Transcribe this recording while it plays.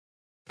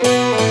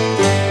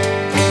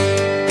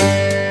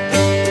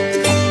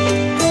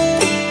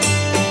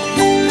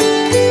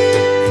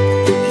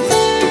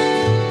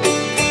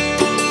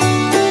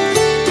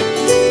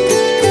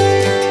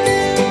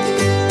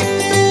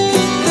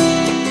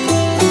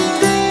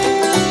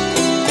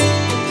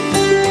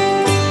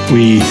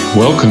We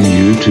welcome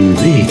you to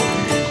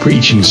the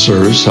preaching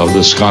service of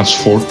the Scotts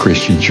Fork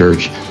Christian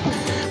Church.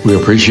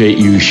 We appreciate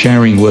you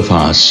sharing with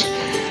us,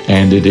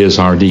 and it is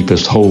our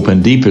deepest hope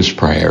and deepest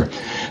prayer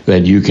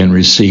that you can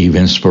receive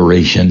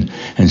inspiration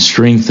and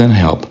strength and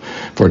help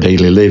for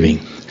daily living.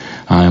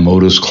 I am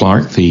Otis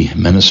Clark, the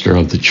minister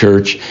of the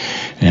church,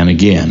 and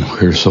again,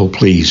 we're so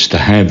pleased to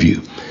have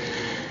you.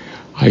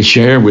 I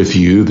share with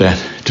you that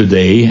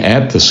today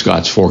at the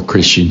Scotts Fork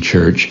Christian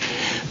Church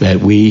that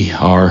we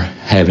are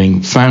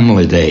having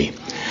Family Day.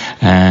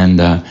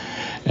 And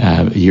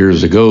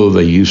years ago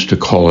they used to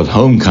call it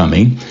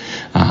Homecoming,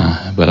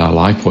 but I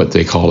like what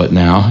they call it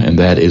now, and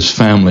that is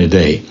Family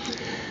Day.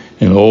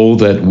 And oh,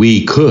 that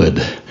we could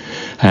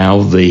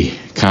have the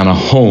kind of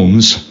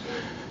homes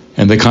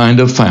and the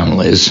kind of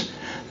families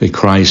that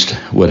Christ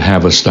would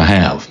have us to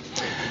have.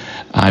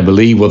 I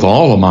believe with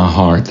all of my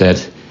heart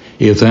that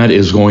if that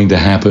is going to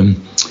happen,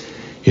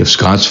 if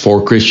Scotts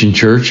Fork Christian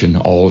Church and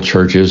all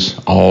churches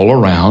all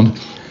around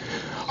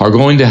are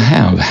going to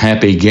have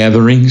happy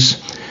gatherings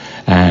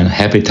and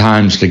happy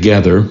times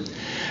together,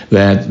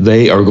 that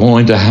they are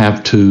going to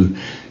have to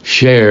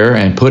share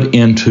and put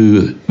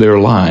into their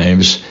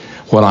lives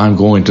what I'm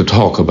going to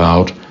talk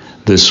about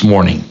this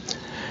morning.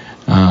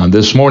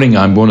 This morning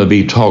I'm going to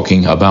be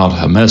talking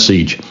about a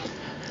message.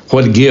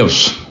 What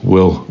gifts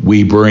will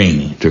we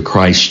bring to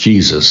Christ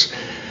Jesus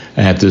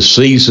at this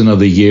season of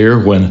the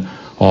year when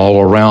all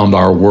around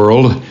our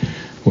world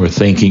we're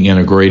thinking in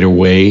a greater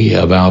way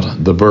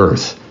about the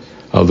birth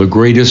of the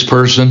greatest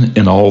person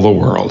in all the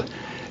world,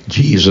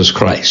 Jesus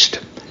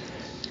Christ.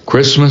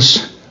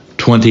 Christmas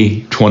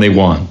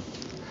 2021.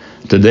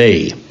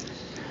 Today,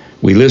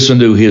 we listen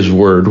to his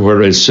word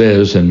where it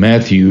says in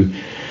Matthew,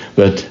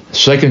 the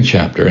 2nd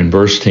chapter and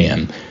verse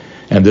 10,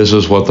 and this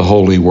is what the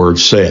Holy Word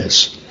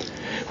says.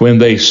 When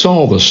they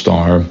saw the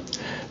star,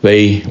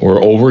 they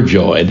were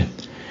overjoyed,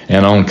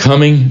 and on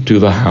coming to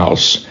the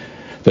house,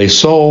 they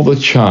saw the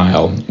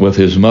child with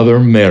his mother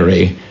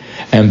Mary,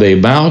 and they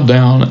bowed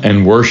down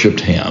and worshipped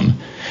him,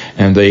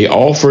 and they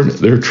offered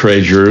their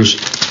treasures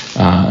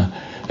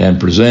and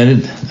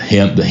presented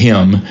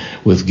him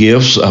with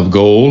gifts of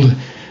gold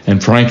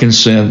and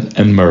frankincense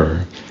and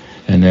myrrh.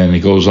 And then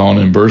it goes on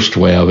in verse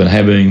 12, and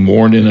having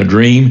warned in a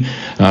dream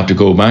not to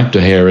go back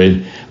to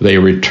Herod, they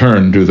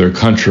returned to their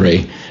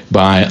country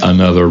by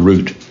another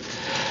route.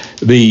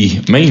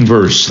 The main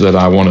verse that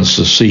I want us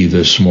to see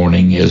this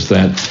morning is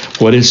that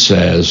what it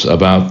says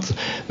about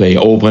they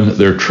opened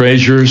their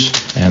treasures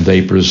and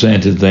they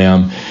presented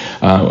him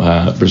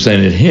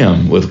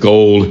with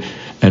gold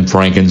and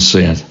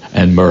frankincense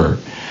and myrrh.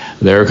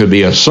 There could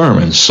be a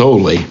sermon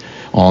solely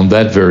on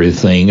that very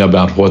thing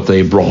about what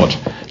they brought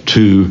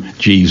to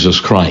Jesus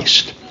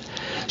Christ.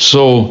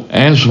 So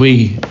as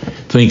we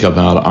think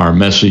about our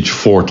message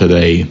for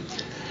today,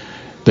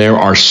 there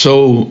are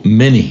so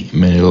many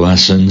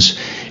lessons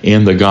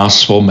in the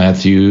gospel,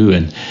 Matthew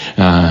and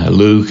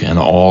Luke, and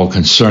all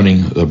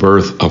concerning the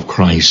birth of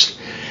Christ.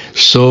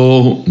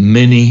 So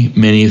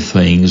many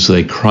things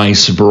that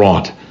Christ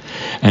brought,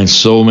 and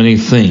so many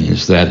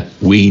things that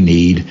we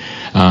need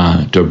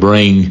to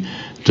bring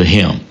to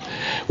him.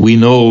 We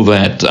know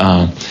that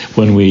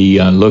when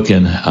we look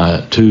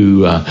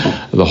into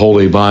the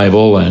Holy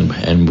Bible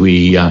and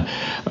we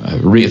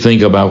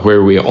think about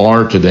where we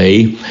are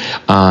today,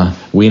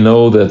 we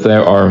know that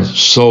there are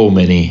so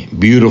many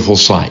beautiful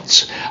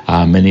sights.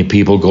 Many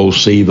people go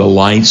see the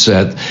lights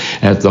at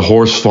the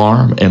horse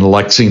farm in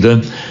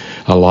Lexington.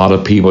 A lot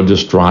of people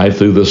just drive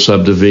through the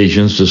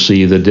subdivisions to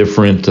see the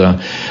different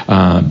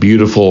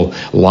beautiful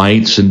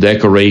lights and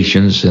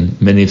decorations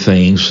and many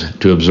things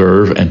to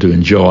observe and to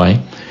enjoy.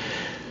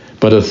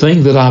 But a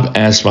thing that I've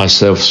asked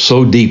myself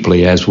so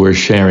deeply as we're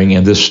sharing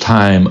in this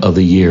time of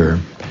the year,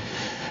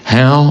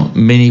 how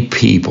many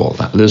people,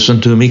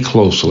 listen to me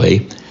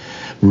closely,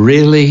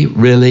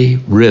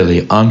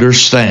 really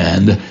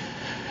understand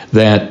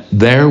that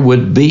there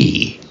would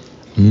be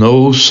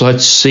no such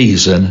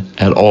season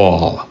at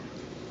all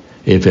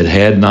if it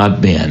had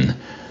not been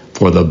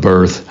for the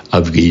birth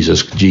of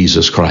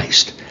Jesus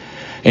Christ.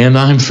 And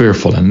I'm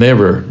fearful and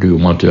never do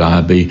want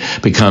to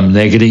become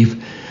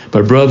negative,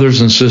 but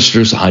brothers and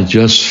sisters, I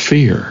just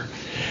fear.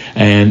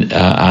 And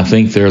I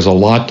think there's a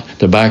lot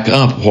to back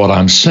up what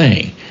I'm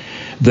saying,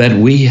 that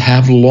we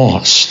have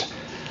lost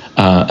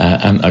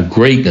a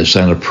greatness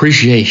and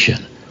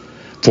appreciation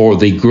for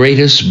the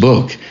greatest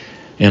book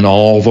in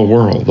all the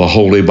world, the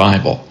Holy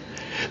Bible.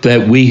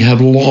 That we have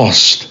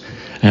lost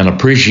an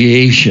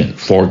appreciation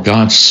for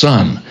God's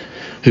Son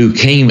who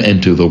came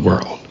into the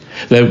world.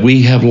 That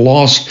we have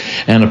lost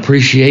an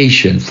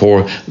appreciation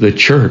for the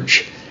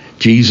church,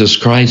 Jesus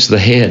Christ the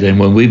head, and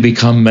when we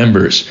become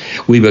members,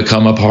 we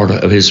become a part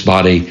of his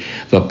body,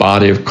 the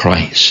body of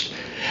Christ.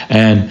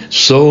 And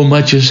so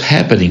much is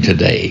happening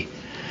today.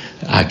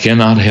 I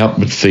cannot help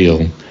but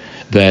feel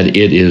that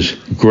it is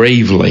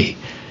gravely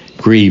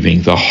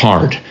grieving the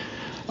heart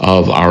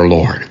of our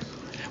Lord.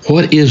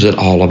 What is it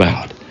all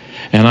about?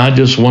 And I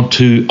just want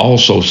to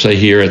also say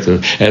here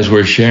as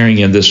we're sharing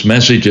in this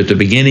message at the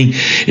beginning,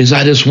 is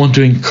I just want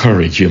to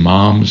encourage you,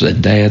 moms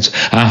and dads.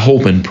 I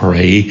hope and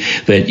pray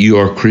that you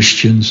are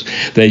Christians,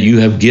 that you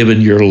have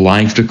given your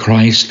life to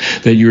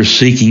Christ, that you're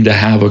seeking to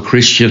have a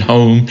Christian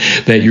home,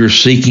 that you're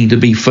seeking to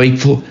be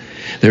faithful.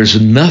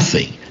 There's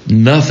nothing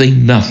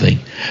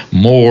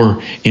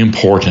more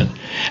important.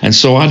 And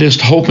so I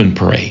just hope and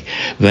pray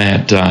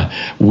that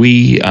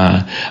we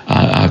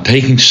are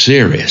taking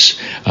serious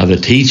the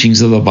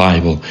teachings of the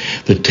Bible,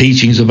 the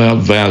teachings about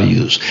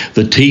values,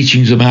 the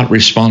teachings about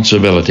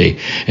responsibility,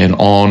 and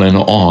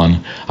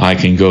on I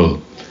can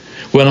go.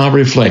 When I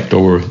reflect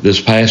over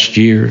this past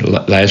year,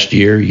 last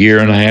year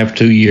and a half,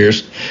 2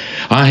 years,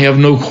 I have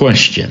no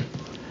question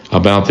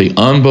about the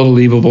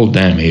unbelievable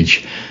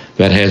damage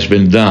that has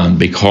been done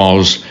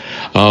because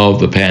of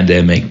the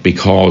pandemic,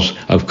 because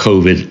of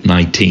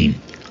COVID-19.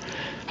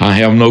 I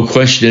have no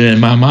question in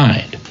my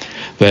mind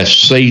that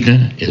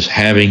Satan is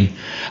having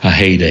a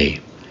heyday.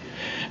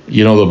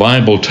 You know, the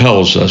Bible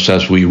tells us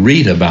as we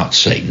read about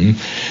Satan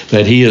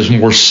that he is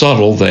more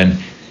subtle than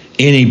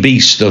any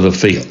beast of the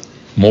field,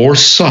 more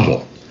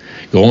subtle,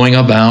 going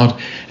about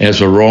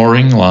as a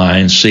roaring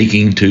lion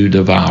seeking to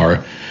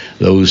devour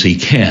those he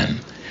can.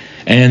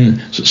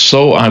 And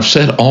so I've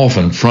said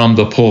often from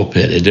the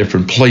pulpit at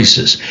different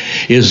places,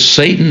 is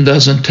Satan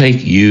doesn't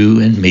take you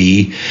and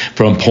me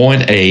from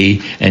point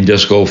A and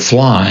just go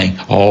flying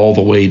all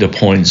the way to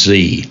point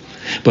Z.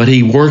 But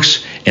he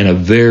works in a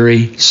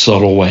very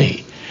subtle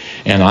way.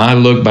 And I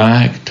look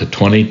back to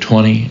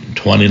 2020,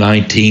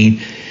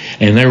 2019,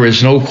 and there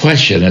is no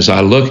question as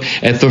I look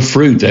at the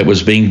fruit that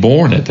was being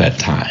born at that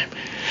time,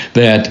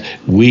 that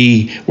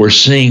we were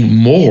seeing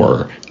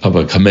more of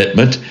a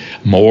commitment,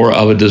 more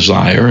of a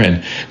desire,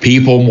 and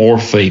people more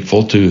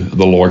faithful to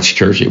the Lord's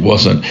church. It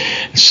wasn't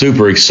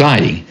super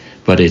exciting,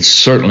 but it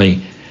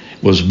certainly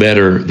was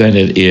better than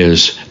it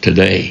is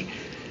today.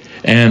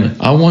 And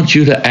I want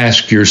you to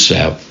ask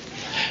yourself,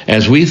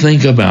 as we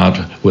think about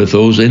what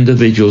those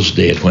individuals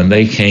did when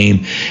they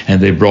came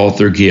and they brought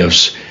their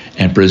gifts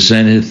and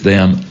presented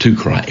them to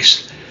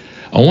Christ,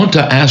 I want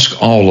to ask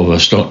all of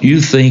us, don't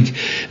you think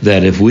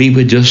that if we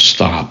would just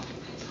stop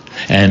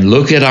and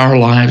look at our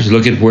lives,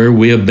 look at where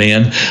we have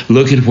been,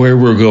 look at where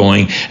we're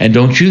going, and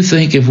don't you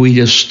think if we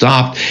just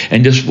stopped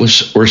and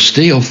just were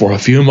still for a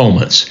few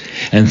moments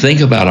and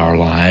think about our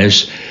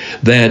lives,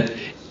 that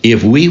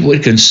if we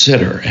would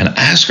consider and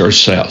ask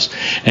ourselves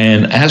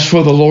and ask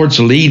for the Lord's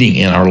leading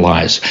in our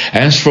lives,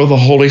 ask for the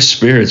Holy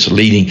Spirit's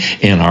leading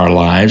in our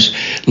lives,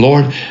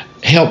 Lord,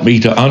 help me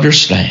to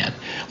understand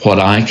what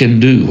I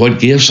can do, what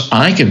gifts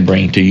I can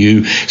bring to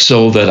you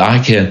so that I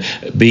can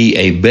be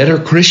a better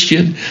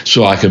Christian,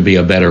 so I can be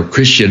a better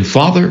Christian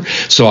father,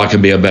 so I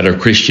can be a better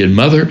Christian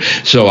mother,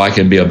 so I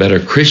can be a better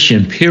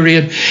Christian,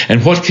 period.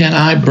 And what can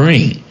I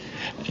bring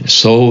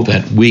so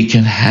that we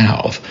can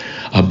have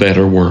a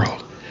better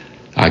world?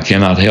 I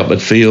cannot help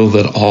but feel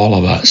that all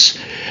of us,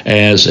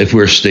 as if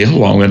we're still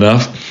long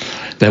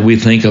enough, that we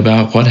think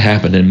about what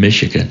happened in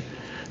Michigan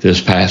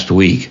this past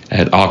week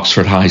at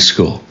Oxford High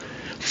School.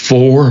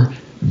 4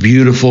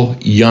 beautiful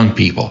young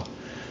people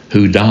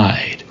who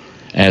died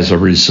as a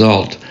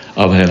result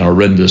of an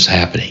horrendous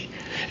happening.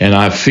 And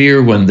I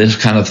fear when this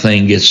kind of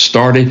thing gets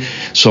started,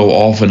 so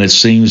often it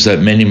seems that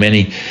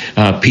many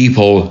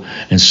people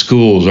in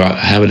schools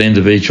have an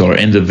individual or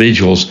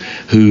individuals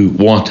who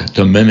want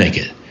to mimic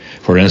it.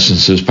 For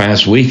instance, this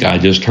past week I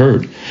just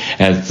heard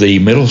at the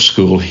middle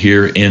school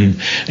here in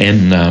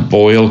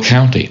Boyle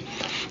County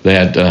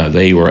that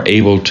they were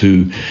able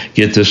to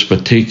get this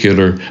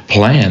particular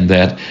plan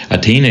that a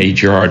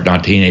teenager, or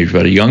not teenager,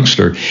 but a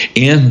youngster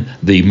in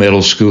the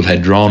middle school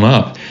had drawn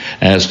up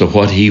as to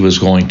what he was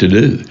going to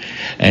do.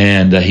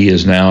 And he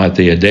is now at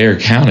the Adair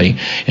County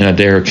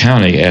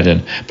at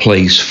a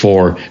place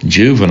for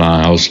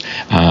juveniles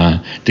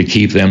to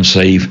keep them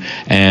safe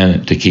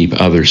and to keep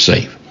others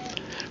safe.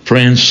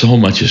 Friends, so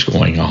much is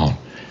going on.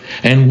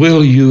 And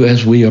will you,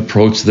 as we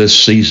approach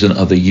this season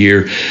of the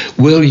year,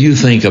 will you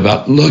think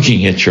about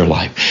looking at your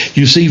life?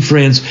 You see,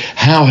 friends,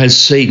 how has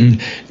Satan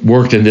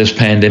worked in this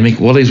pandemic?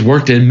 Well, he's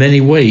worked in many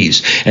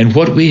ways. And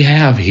what we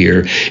have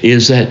here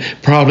is that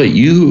probably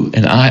you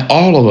and I,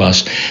 all of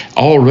us,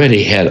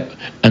 already had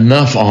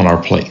enough on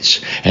our plates.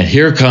 And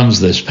here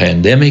comes this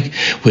pandemic,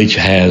 which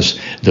has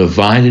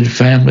divided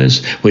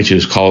families, which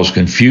has caused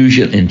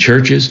confusion in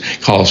churches,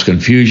 caused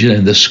confusion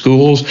in the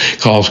schools,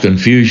 caused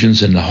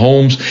confusions in the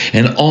homes,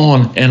 and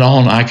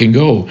on I can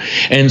go.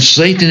 And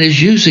Satan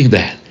is using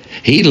that.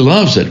 He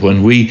loves it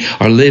when we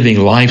are living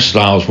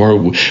lifestyles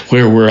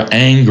where we're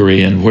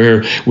angry and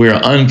where we're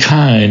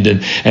unkind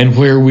and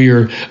where we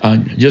are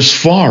just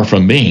far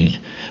from being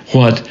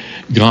what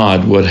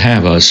God would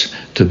have us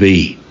to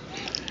be.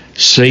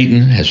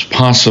 Satan has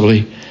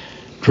possibly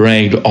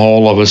dragged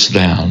all of us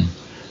down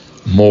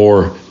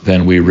more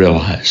than we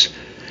realize.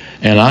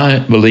 And I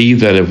believe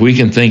that if we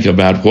can think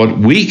about what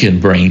we can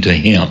bring to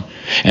him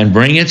and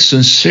bring it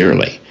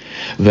sincerely,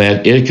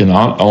 that it can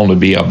not only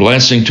be a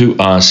blessing to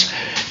us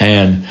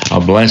and a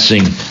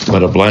blessing,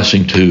 but a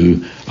blessing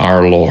to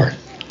our Lord.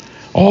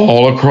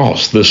 all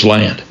across this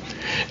land.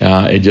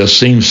 It just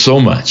seems so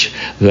much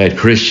that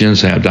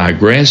Christians have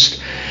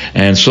digressed,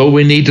 and so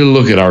we need to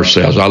look at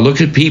ourselves. I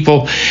look at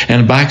people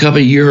and back up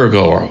a year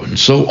ago and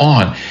so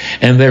on,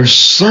 and there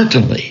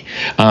certainly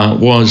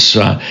was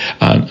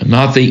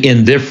not the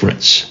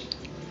indifference,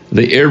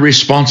 the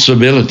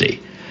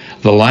irresponsibility,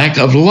 the lack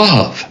of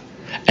love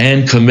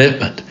and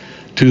commitment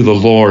to the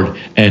Lord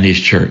and His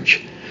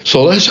church.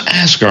 So let's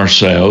ask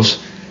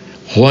ourselves,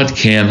 what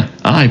can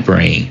I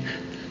bring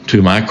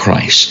to my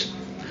Christ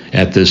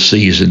at this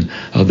season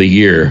of the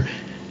year,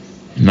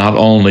 not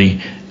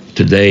only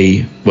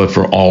today, but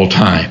for all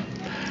time?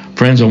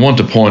 Friends, I want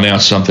to point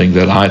out something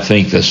that I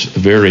think that's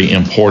very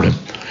important,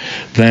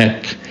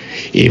 that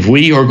if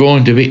we are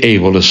going to be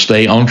able to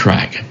stay on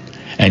track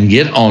and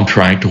get on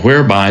track to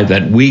whereby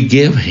that we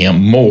give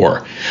Him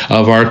more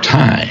of our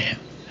time,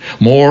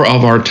 more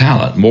of our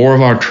talent, more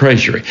of our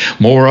treasury,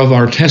 more of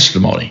our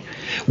testimony,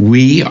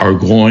 we are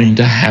going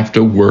to have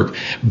to work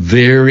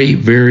very,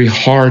 very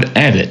hard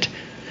at it,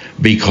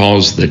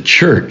 because the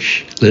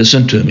church,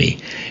 listen to me,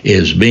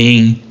 is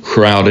being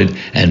crowded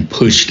and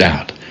pushed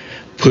out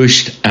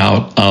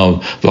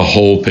of the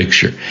whole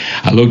picture.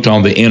 I looked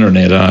on the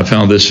internet and I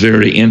found this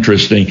very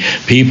interesting,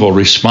 people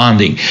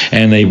responding,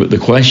 and the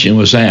question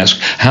was asked,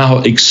 how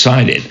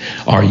excited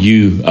are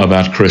you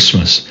about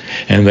Christmas?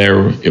 And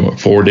there were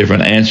 4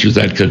 different answers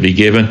that could be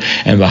given,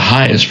 and the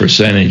highest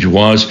percentage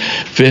was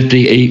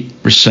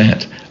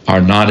 58%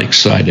 are not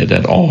excited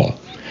at all.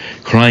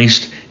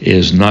 Christ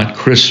is not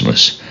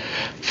Christmas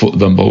for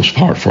the most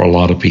part for a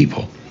lot of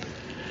people.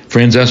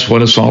 Friends, that's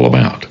what it's all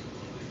about.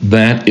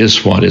 That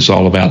is what it's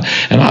all about.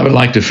 And I would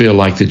like to feel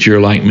like that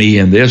you're like me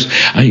in this.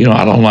 I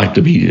don't like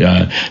to be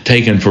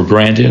taken for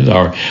granted,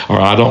 or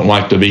I don't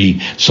like to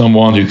be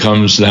someone who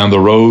comes down the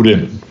road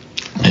and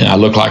I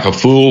look like a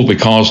fool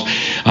because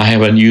I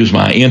haven't used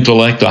my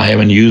intellect, I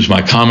haven't used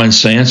my common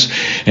sense,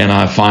 and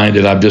I find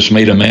that I've just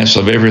made a mess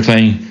of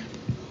everything.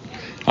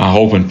 I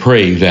hope and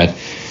pray that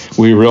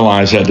we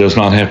realize that does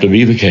not have to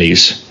be the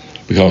case,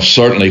 because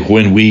certainly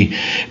when we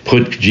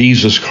put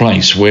Jesus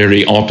Christ where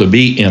He ought to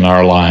be in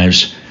our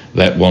lives,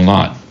 that will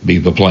not be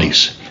the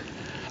place.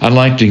 I'd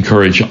like to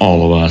encourage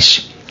all of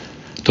us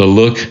to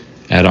look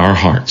at our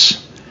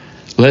hearts.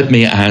 Let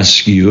me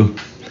ask you,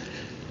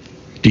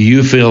 do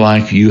you feel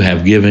like you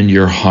have given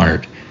your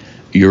heart,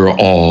 your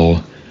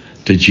all,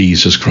 to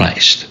Jesus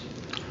Christ?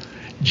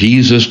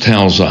 Jesus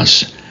tells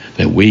us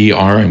that we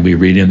are, and we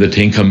read in the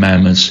 10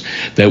 Commandments,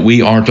 that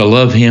we are to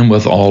love Him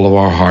with all of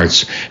our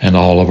hearts and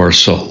all of our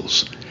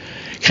souls.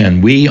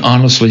 Can we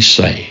honestly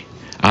say,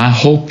 I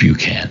hope you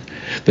can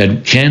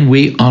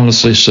we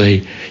honestly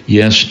say,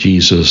 yes,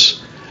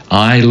 Jesus,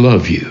 I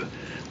love you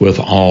with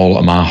all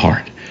of my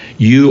heart.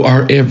 You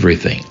are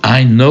everything.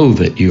 I know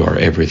that you are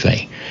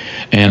everything.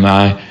 And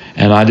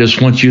I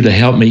just want you to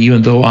help me,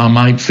 even though I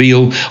might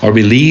feel or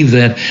believe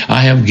that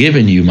I have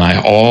given you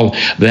my all,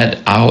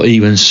 that I'll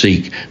even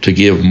seek to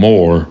give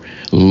more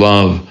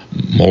love.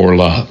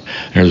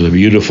 There's a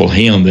beautiful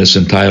hymn that's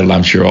entitled,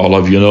 I'm sure all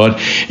of you know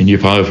it, and you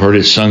probably have heard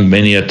it sung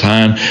many a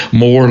time,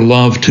 More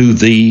Love to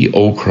Thee,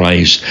 O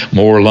Christ,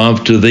 More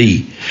Love to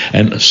Thee.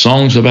 And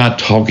songs about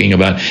talking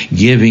about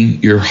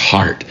giving your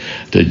heart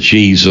to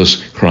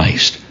Jesus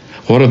Christ.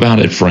 What about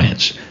it,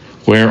 friends?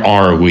 Where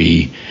are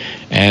we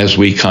as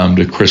we come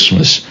to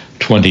Christmas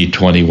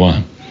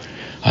 2021?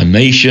 A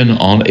nation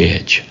on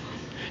edge.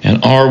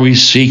 And are we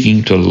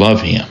seeking to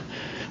love Him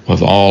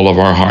with all of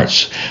our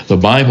hearts? The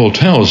Bible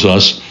tells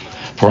us,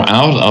 for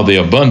out of the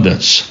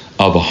abundance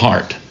of the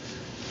heart,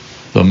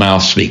 the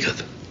mouth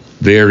speaketh.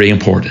 Very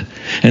important.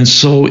 And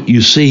so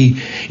you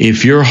see,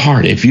 if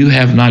you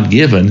have not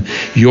given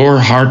your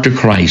heart to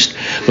Christ,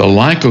 the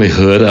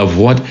likelihood of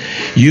what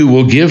you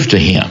will give to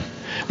Him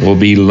will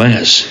be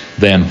less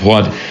than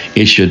what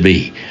it should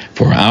be.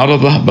 For out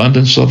of the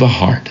abundance of the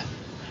heart,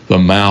 the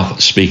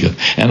mouth speaketh.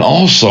 And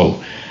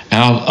also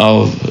out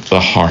of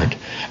the heart,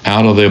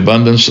 out of the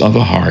abundance of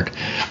the heart,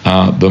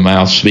 the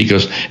mouth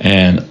speaketh,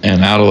 and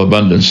out of the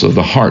abundance of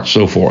the heart,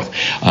 so forth,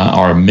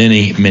 are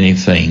many, many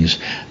things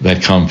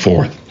that come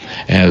forth.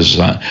 As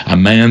a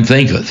man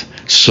thinketh,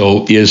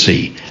 so is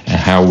he. And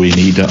how we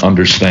need to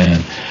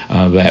understand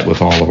that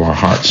with all of our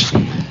hearts.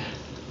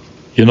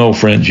 You know,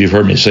 friends, you've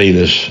heard me say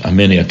this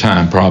many a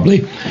time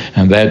probably,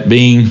 and that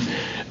being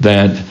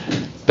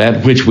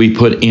that which we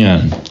put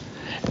in,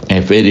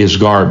 if it is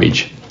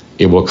garbage,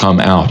 it will come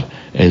out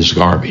as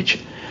garbage.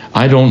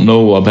 I don't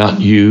know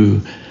about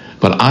you,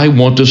 but I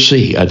want to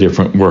see a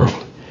different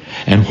world.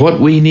 And what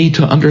we need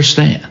to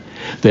understand,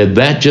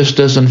 that just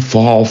doesn't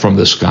fall from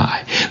the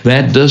sky.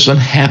 That doesn't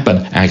happen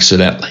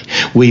accidentally.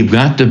 We've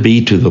got to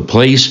be to the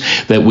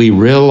place that we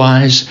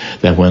realize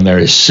that when there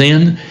is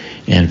sin,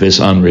 and if it's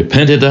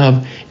unrepented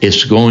of,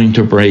 it's going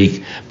to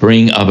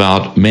bring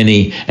about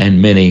many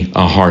and many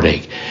a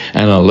heartache.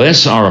 And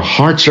unless our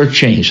hearts are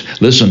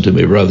changed, listen to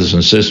me, brothers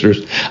and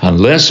sisters,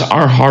 unless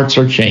our hearts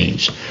are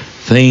changed,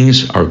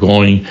 things are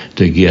going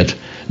to get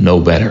no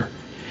better.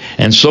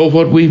 And so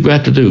what we've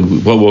got to do,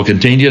 what we'll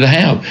continue to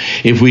have,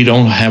 if we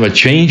don't have a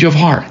change of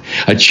heart,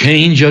 a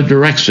change of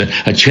direction,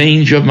 a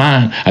change of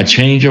mind, a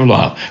change of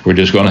love, we're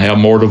just going to have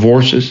more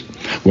divorces,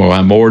 we're going to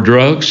have more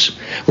drugs,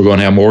 we're going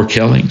to have more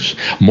killings,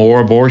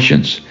 more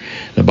abortions.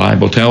 The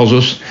Bible tells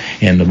us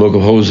in the book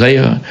of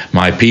Hosea,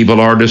 my people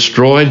are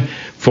destroyed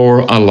for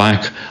a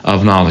lack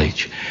of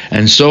knowledge.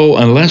 And so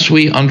unless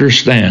we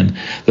understand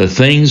the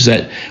things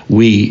that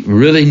we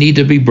really need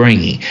to be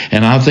bringing,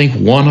 and I think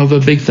one of the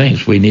big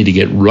things, we need to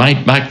get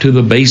right back to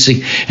the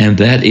basic, and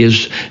that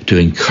is to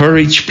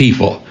encourage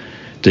people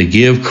to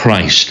give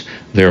Christ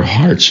their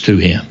hearts to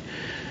him.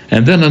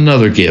 And then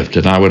another gift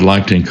that I would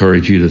like to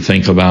encourage you to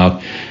think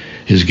about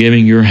is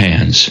giving your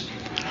hands.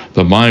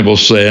 The Bible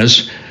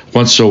says,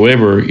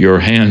 whatsoever your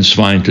hands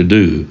find to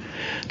do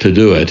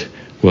it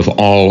with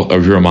all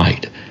of your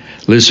might.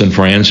 Listen,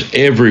 friends,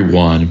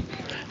 everyone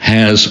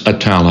has a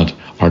talent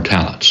or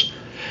talents.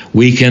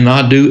 We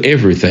cannot do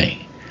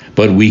everything,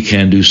 but we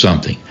can do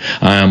something.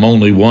 I am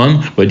only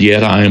one, but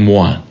yet I am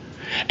one.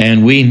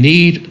 And we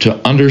need to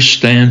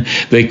understand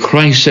that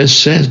Christ has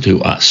said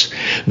to us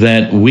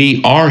that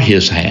we are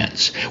his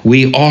hands,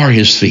 we are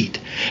his feet,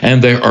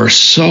 and there are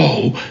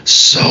so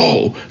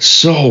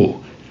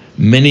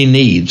many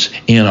needs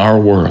in our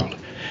world.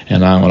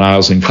 And when I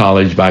was in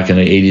college back in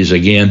the 80s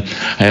again,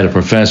 I had a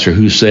professor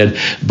who said,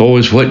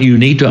 boys, what you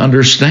need to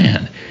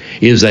understand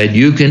is that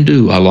you can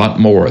do a lot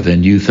more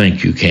than you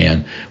think you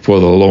can for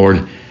the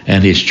Lord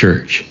and his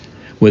church.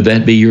 Would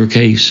that be your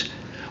case?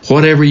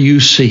 Whatever you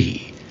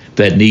see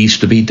that needs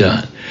to be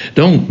done,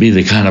 don't be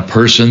the kind of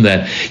person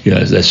that,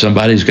 that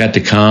somebody's got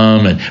to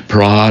come and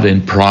prod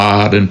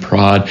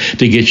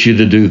to get you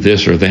to do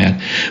this or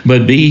that.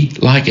 But be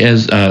like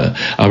as a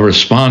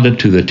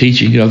respondent to the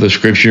teaching of the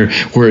Scripture,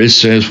 where it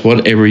says,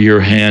 whatever your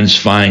hands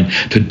find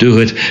to do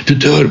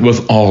it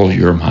with all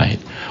your might.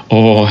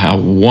 Oh, how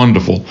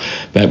wonderful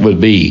that would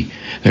be.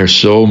 There's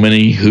so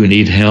many who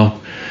need help,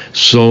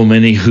 so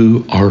many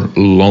who are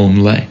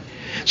lonely,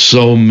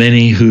 so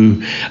many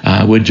who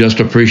would just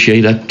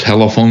appreciate a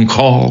telephone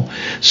call,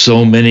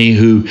 so many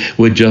who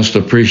would just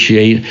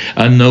appreciate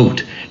a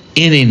note,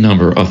 any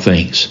number of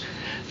things.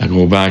 I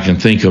go back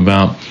and think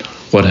about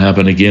what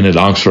happened again at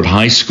Oxford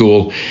High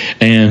School,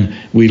 and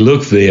we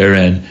look there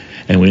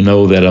and we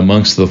know that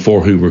amongst the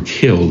 4 who were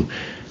killed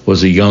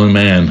was a young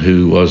man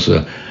who was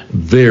a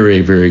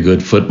very, very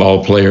good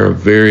football player, a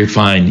very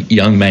fine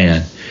young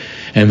man.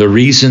 And the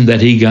reason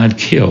that he got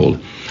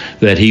killed,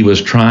 that he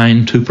was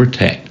trying to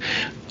protect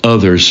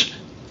others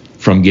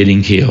from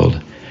getting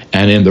killed.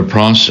 And in the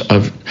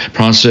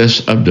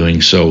process of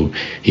doing so,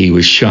 he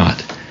was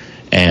shot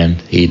and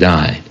he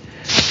died.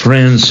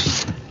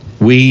 Friends,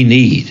 we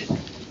need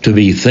to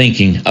be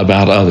thinking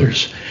about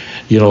others.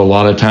 A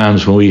lot of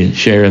times when we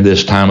share in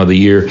this time of the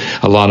year,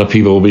 a lot of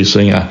people will be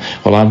saying,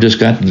 well, I've just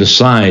got to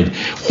decide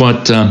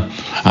what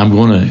I'm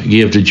going to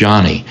give to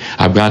Johnny.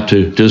 I've got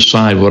to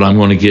decide what I'm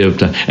going to give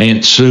to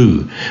Aunt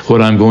Sue,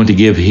 what I'm going to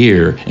give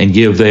here and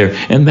give there.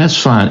 And that's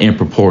fine in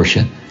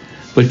proportion.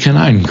 But can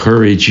I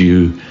encourage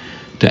you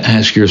to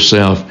ask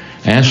yourself,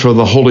 ask for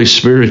the Holy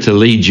Spirit to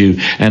lead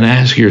you, and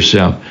ask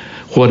yourself,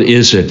 what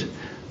is it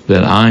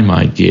that I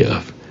might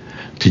give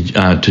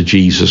to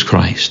Jesus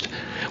Christ?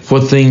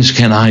 What things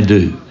can I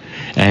do?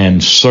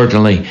 And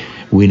certainly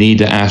we need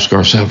to ask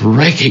ourselves,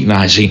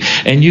 recognizing,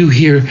 and you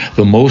hear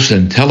the most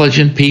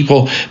intelligent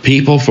people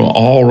from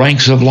all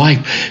ranks of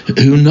life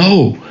who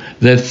know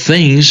that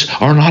things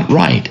are not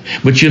right.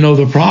 But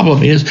the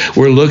problem is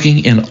we're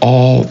looking in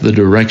all the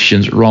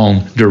directions,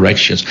 wrong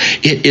directions.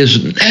 It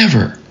is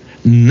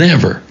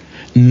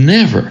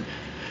never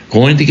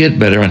going to get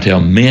better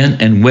until men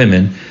and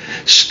women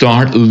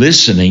start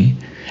listening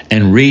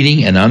and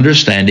reading and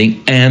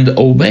understanding and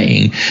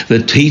obeying the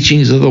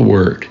teachings of the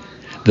Word,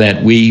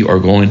 that we are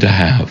going to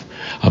have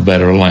a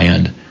better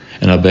land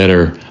and a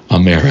better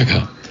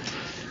America.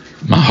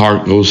 My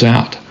heart goes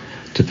out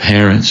to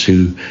parents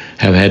who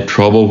have had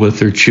trouble with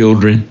their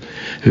children,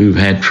 who've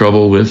had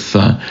trouble with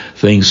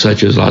things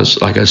such as,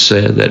 like I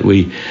said, that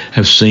we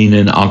have seen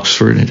in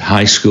Oxford at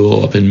high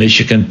school up in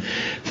Michigan,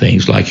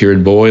 things like here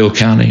in Boyle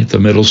County at the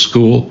middle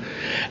school.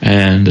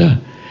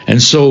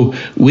 And so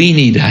we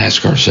need to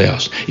ask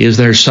ourselves, is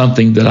there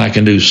something that I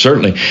can do?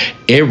 Certainly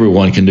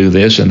everyone can do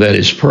this, and that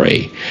is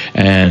pray.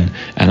 And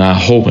I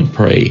hope and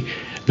pray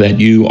that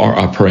you are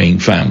a praying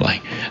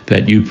family,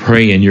 that you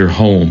pray in your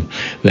home,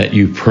 that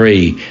you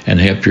pray and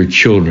help your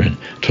children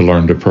to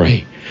learn to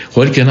pray.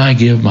 What can I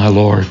give my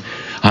Lord?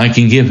 I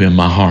can give him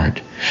my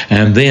heart.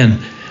 And then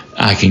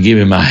I can give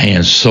him my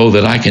hands so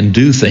that I can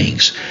do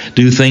things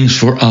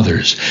for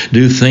others,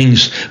 do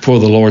things for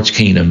the Lord's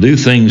kingdom, do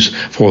things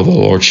for the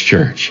Lord's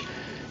church.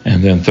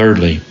 And then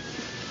thirdly,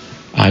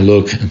 I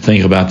look and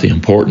think about the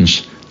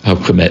importance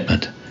of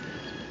commitment.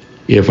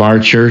 If our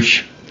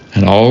church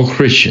and all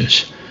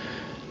Christians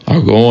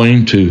are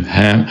going to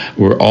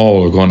we're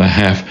all going to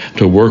have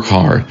to work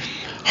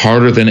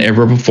harder than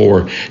ever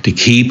before to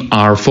keep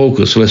our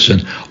focus,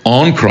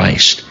 on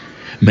Christ,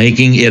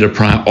 making it a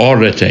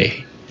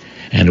priority.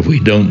 And if we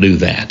don't do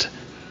that,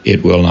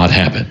 it will not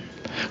happen.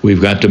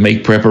 We've got to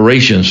make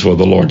preparations for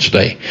the Lord's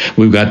Day.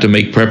 We've got to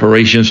make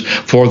preparations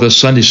for the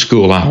Sunday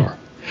school hour.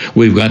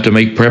 We've got to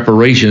make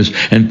preparations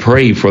and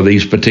pray for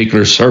these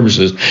particular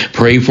services.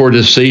 Pray for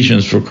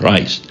decisions for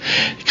Christ.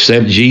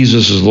 Accept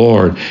Jesus as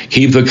Lord.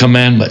 Keep the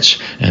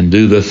commandments and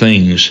do the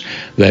things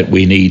that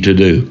we need to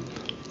do.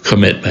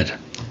 Commitment.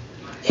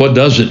 What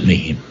does it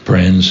mean,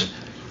 friends,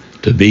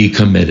 to be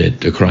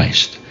committed to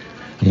Christ?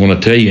 I'm going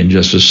to tell you in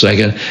just a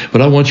second,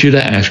 but I want you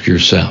to ask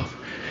yourself,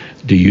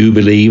 do you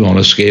believe on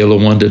a scale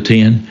of 1 to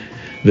 10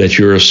 that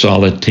you're a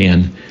solid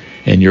 10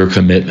 in your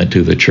commitment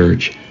to the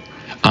church?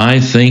 I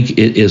think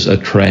it is a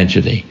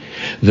tragedy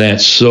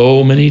that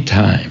so many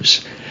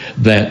times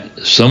that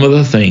some of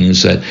the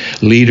things that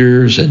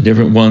leaders and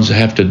different ones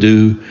have to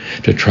do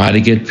to try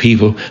to get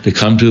people to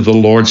come to the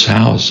Lord's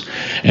house,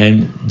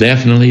 and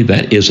definitely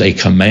that is a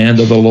command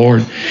of the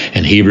Lord.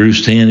 In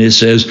Hebrews 10 it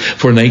says,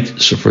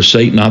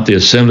 forsake not the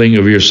assembling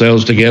of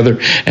yourselves together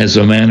as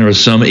the manner of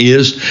some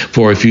is,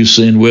 for if you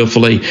sin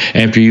willfully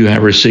after you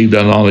have received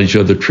the knowledge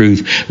of the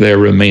truth, there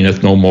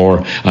remaineth no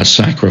more a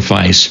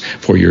sacrifice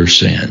for your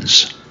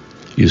sins.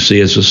 You see,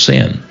 it's a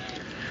sin.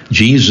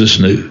 Jesus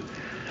knew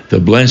the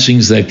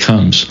blessings that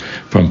comes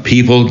from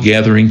people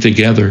gathering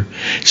together,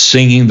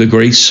 singing the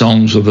great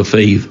songs of the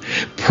faith,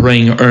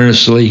 praying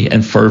earnestly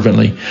and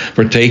fervently,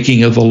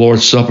 partaking of the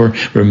Lord's Supper,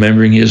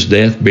 remembering his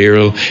death,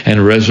 burial,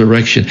 and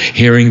resurrection,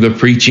 hearing the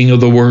preaching of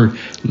the word.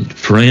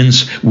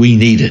 Friends, we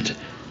need it.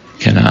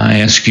 Can I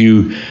ask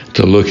you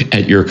to look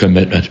at your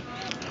commitment?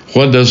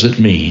 What does it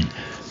mean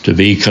to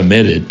be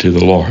committed to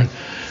the Lord?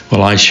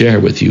 Well, I share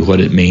with you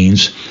what it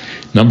means.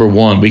 Number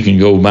one, we can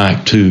go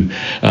back to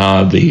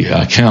the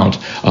account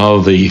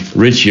of the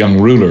rich young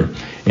ruler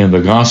in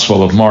the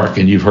Gospel of Mark,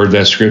 and you've heard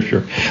that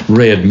scripture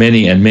read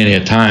many and many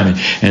a time,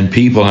 and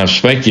people have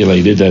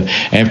speculated that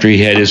after he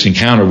had his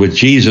encounter with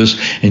Jesus,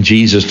 and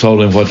Jesus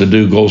told him what to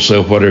do, go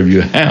sell whatever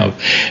you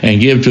have, and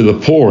give to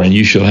the poor, and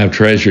you shall have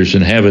treasures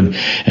in heaven,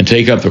 and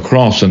take up the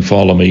cross and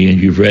follow me.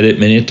 And you've read it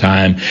many a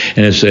time,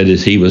 and it said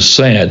that he was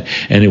sad,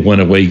 and it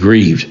went away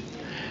grieved.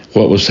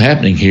 What was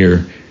happening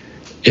here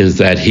is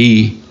that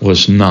he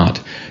was not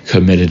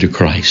committed to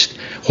Christ.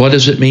 What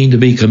does it mean to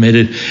be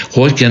committed?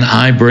 What can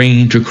I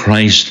bring to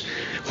Christ?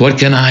 What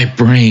can I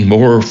bring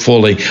more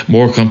fully,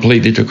 more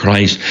completely to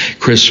Christ?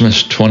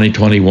 Christmas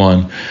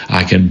 2021,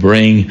 I can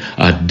bring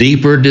a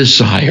deeper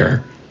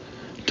desire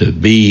to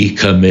be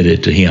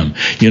committed to him.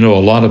 You know,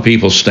 a lot of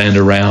people stand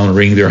around,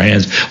 wring their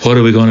hands. What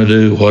are we going to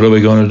do? What are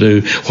we going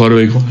to do? What are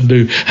we going to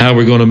do? How are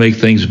we going to make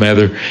things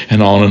better?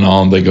 And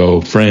on they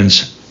go.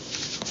 Friends,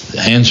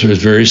 the answer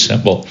is very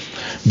simple.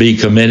 Be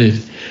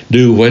committed.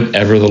 Do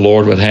whatever the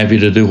Lord would have you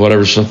to do,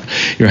 whatever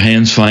your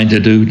hands find to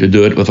do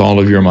it with all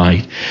of your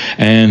might.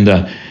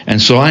 And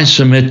so I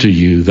submit to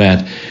you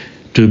that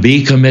to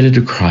be committed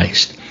to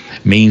Christ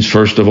means,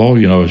 first of all,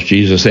 you know, as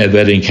Jesus had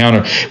that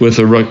encounter with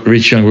the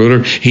rich young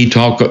ruler, he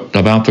talked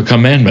about the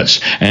commandments.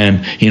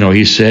 And, you know,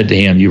 he said to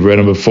him, you've read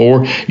them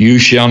before, you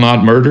shall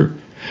not murder,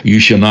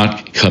 you shall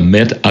not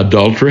commit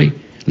adultery.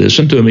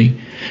 Listen to me.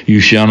 You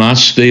shall not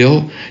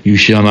steal. You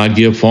shall not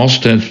give false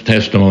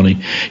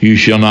testimony. You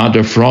shall not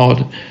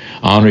defraud.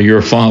 Honor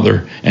your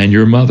father and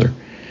your mother.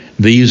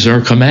 These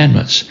are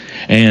commandments.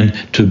 And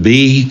to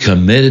be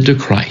committed to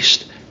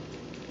Christ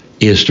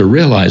is to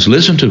realize,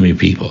 listen to me,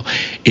 people,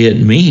 it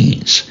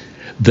means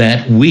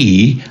that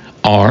we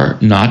are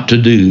not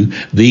to do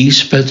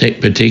these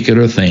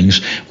particular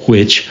things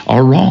which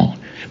are wrong.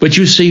 But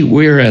you see,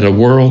 we're in a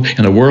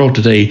world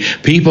today,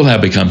 people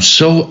have become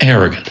so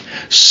arrogant,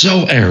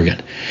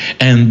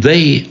 and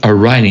they are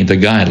writing the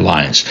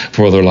guidelines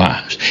for their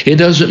lives. It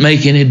doesn't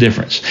make any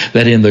difference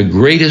that in the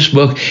greatest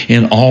book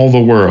in all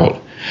the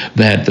world,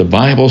 that the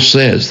Bible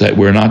says that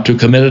we're not to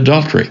commit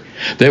adultery,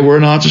 that we're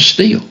not to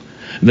steal,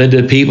 that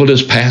the people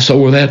just pass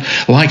over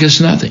that like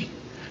it's nothing.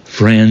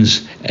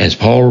 Friends, as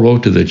Paul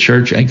wrote to the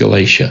church in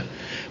Galatia,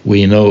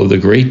 we know the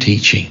great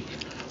teaching.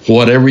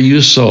 Whatever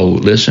you sow,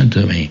 listen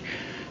to me,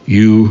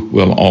 you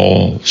will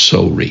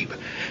also reap.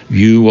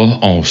 You will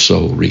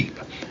also reap.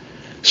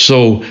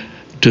 So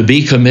to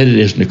be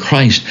committed to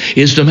Christ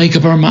is to make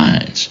up our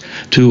minds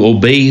to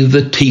obey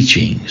the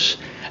teachings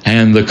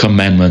and the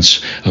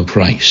commandments of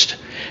Christ.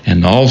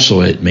 And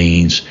also it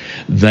means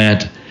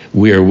that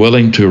we are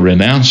willing to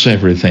renounce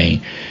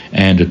everything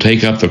and to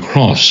take up the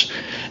cross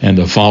and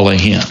to follow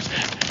him.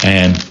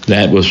 And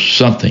that was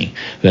something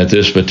that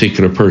this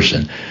particular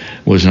person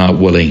was not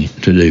willing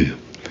to do.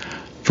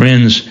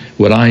 Friends,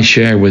 would I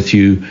share with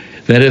you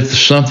that if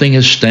something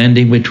is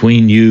standing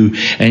between you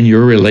and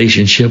your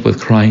relationship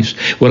with Christ,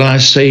 would I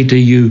say to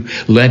you,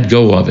 let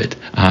go of it?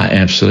 I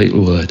absolutely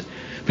would,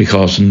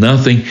 because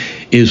nothing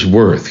is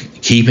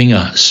worth keeping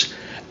us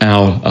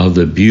out of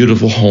the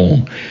beautiful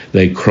home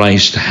that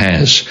Christ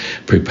has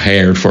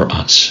prepared for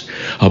us.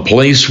 A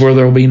place where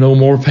there will be no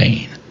more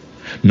pain,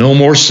 no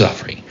more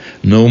suffering,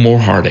 no more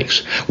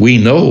heartaches. We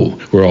know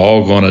we're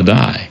all going to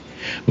die,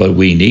 but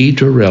we need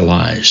to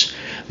realize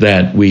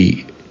that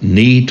we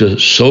need to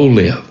so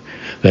live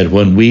that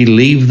when we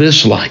leave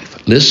this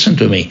life, listen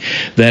to me,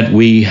 that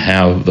we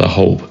have the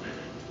hope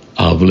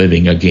of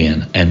living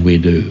again, and we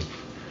do.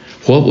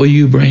 What will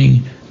you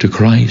bring to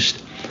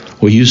Christ?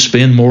 Will you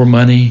spend more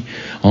money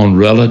on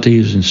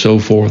relatives and so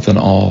forth and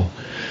all?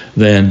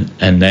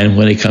 And then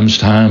when it comes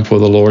time for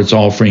the Lord's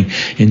offering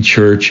in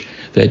church,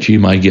 that you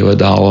might give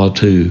 $1 or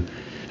 $2,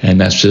 and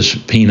that's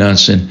just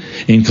peanuts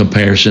in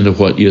comparison to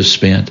what you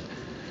spent.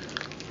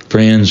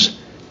 Friends,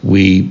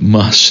 we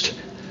must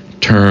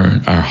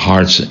turn our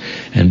hearts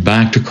and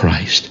back to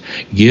Christ.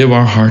 Give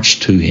our hearts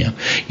to Him.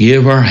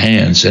 Give our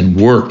hands and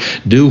work.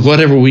 Do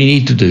whatever we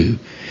need to do,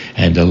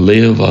 and to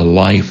live a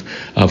life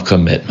of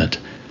commitment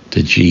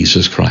to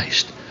Jesus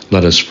Christ.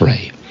 Let us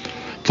pray.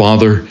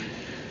 Father,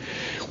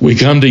 we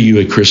come to you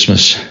at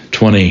Christmas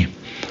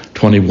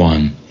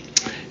 2021,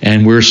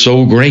 and we're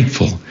so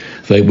grateful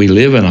that we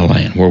live in a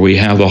land where we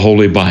have the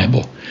Holy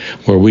Bible,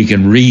 where we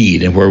can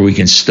read and where we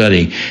can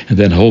study, and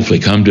then hopefully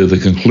come to the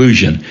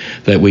conclusion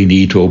that we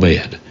need to obey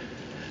it.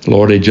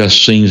 Lord, it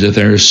just seems that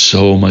there is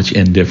so much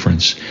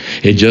indifference.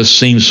 It just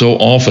seems so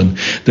often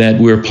that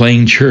we're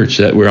playing church,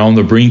 that we're on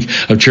the brink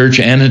of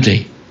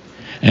churchianity,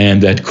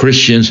 and that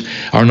Christians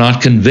are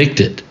not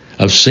convicted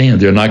of sin.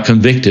 They're not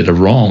convicted of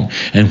wrong.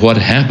 And what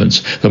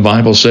happens? The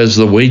Bible says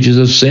the wages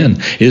of sin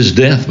is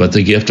death, but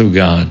the gift of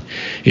God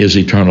is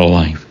eternal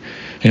life.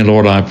 And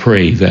Lord, I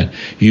pray that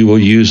you will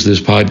use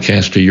this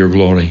podcast to your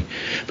glory,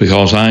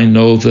 because I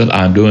know that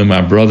I'm doing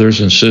my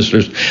brothers and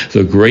sisters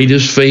the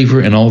greatest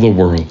favor in all the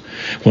world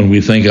when we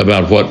think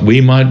about what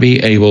we might be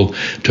able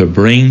to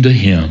bring to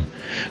Him,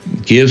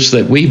 gifts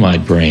that we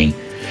might bring,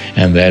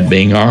 and that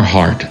being our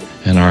heart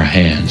and our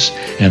hands,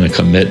 and a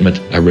commitment,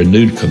 a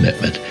renewed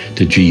commitment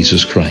to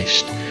Jesus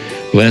Christ.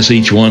 Bless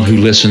each one who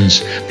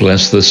listens.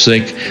 Bless the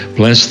sick.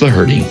 Bless the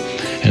hurting.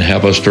 And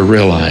help us to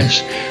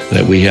realize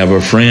that we have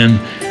a friend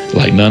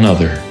like none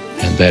other,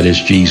 and that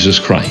is Jesus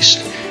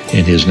Christ.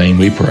 In His name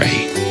we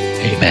pray.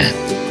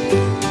 Amen.